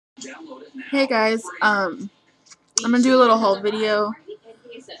Hey guys, I'm gonna do a little haul video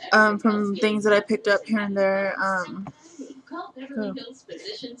from things that I picked up here and there.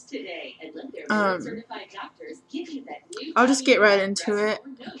 I'll just get right into it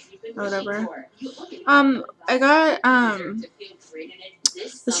or whatever. I got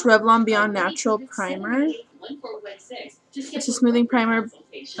this Revlon Beyond Natural primer. It's a smoothing primer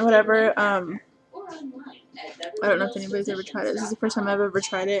or whatever. I don't know if anybody's ever tried it. This is the first time I've ever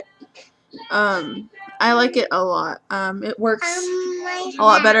tried it. I like it a lot. It works a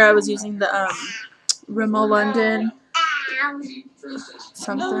lot better. I was using the Rimmel London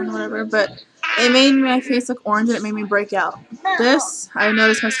something, whatever, but it made my face look orange and it made me break out. This, I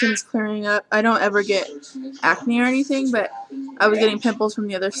noticed my skin is clearing up. I don't ever get acne or anything, but I was getting pimples from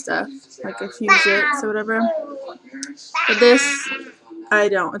the other stuff, like a few zits or whatever. But this, I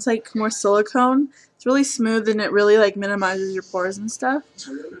don't. It's like more silicone. It's really smooth and it really like minimizes your pores and stuff,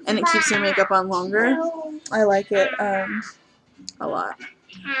 and it keeps your makeup on longer. I like it a lot.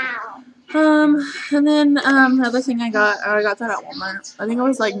 And then the other thing I got that at Walmart. I think it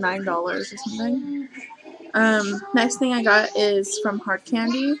was like $9 or something. Next thing I got is from Hard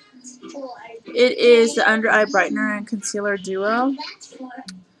Candy. It is the Under Eye Brightener and Concealer Duo.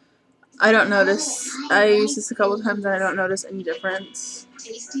 I don't notice. I used this a couple times and I don't notice any difference.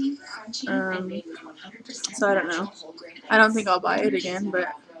 So I don't know. I don't think I'll buy it again,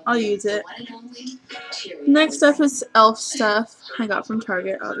 but I'll use it. Next stuff is e.l.f. stuff I got from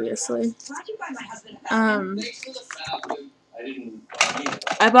Target, obviously. I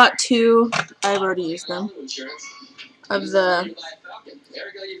bought two. I've already used them. Of the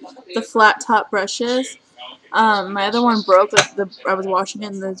flat top brushes. My other one broke. I was washing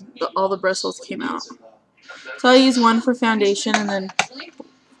it and all the bristles came out. So I use one for foundation and then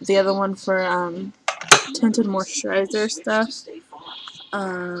the other one for tinted moisturizer stuff.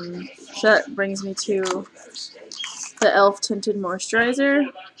 So that brings me to the e.l.f. tinted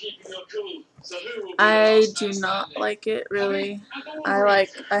moisturizer. I do not like it really. I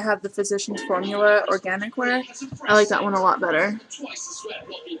have the Physicians Formula Organic Wear. I like that one a lot better.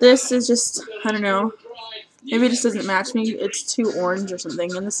 This is just, I don't know. Maybe it just doesn't match me. It's too orange or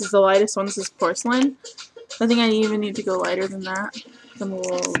something. And this is the lightest one. This is porcelain. I think I even need to go lighter than that. I'm a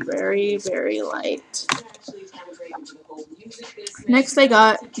little very, very light. Next I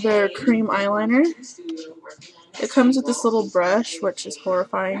got their cream eyeliner. It comes with this little brush, which is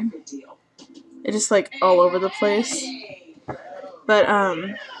horrifying. It's just like all over the place. But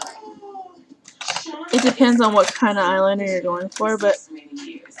it depends on what kind of eyeliner you're going for. But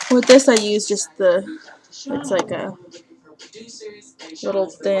with this I use just it's like a little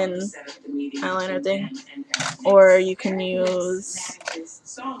thin eyeliner thing. Or you can use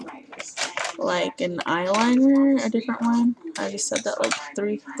like an eyeliner, a different one. I just said that like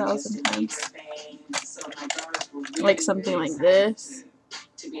 3,000 times. Like something like this.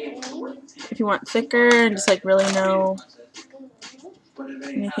 If you want thicker and just like really know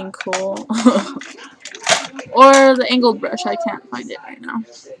anything cool. Or the angled brush, I can't find it right now.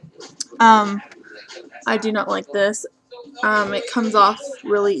 I do not like this. It comes off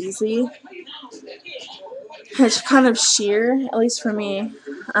really easy. It's kind of sheer, at least for me.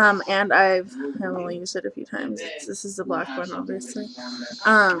 And I've only used it a few times. This is the black one, obviously.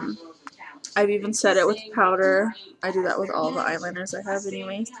 I've even set it with powder. I do that with all the eyeliners I have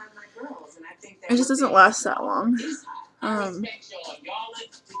anyways. It just doesn't last that long.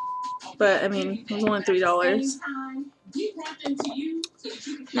 But, I mean, it was only $3.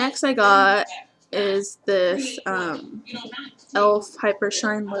 Next I got is this e.l.f. Hyper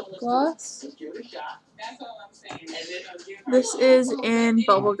Shine Lip Gloss. This is in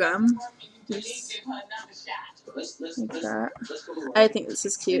bubblegum. Like that. I think this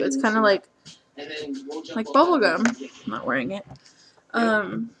is cute. It's kind of like bubblegum. I'm not wearing it.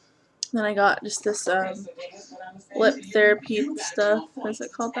 Then I got just this lip therapy stuff. What is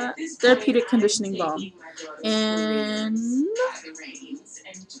it called that? Therapeutic Conditioning Balm. And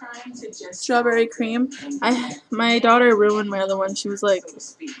strawberry cream. My daughter ruined my other one. She was like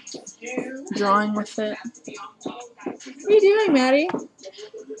drawing with it. What are you doing, Maddie?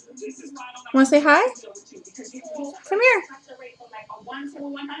 Want to say hi? Come here.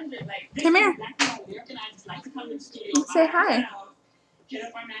 Come here. Say hi.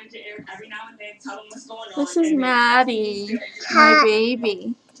 This is Maddie, my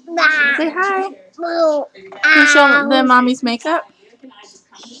baby. Say hi. Can you show them mommy's makeup?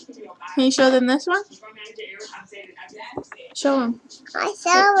 Can you show them this one? Show them. I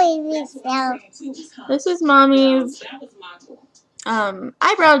saw baby. This is mommy's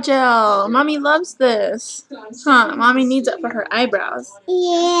Eyebrow gel. Mommy loves this. Huh, Mommy needs it for her eyebrows.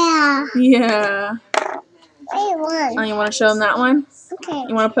 Yeah. Yeah. Wait, one. Oh, you want to show them that one? Okay.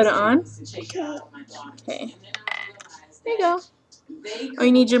 You want to put it on? Okay. Okay. There you go. Oh,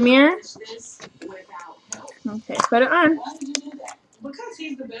 you need your mirror? Okay, put it on. Because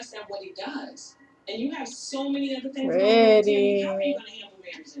he's the best at what he does. And you have so many other things Pretty. how are you going to handle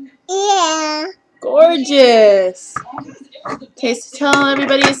marriage? Yeah. Gorgeous. Okay, so tell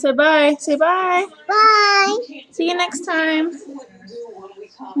everybody to say bye. Say bye. Bye. See you next time.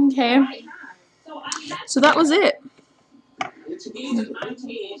 Okay. So that was it.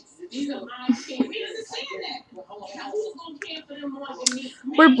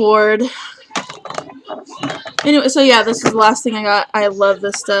 We're bored. Anyway, so yeah, this is the last thing I got. I love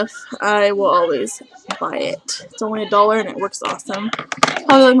this stuff. I will always buy it. It's only $1 and it works awesome.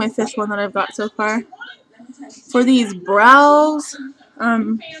 Probably like my fifth one that I've got so far. For these brows,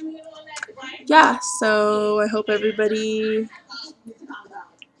 yeah, so I hope everybody,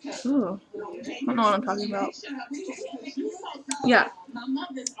 ooh, I don't know what I'm talking about. Yeah.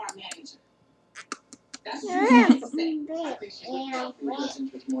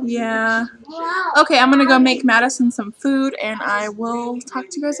 Yeah. Okay, I'm gonna go make Madison some food and I will talk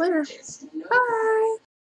to you guys later. Bye.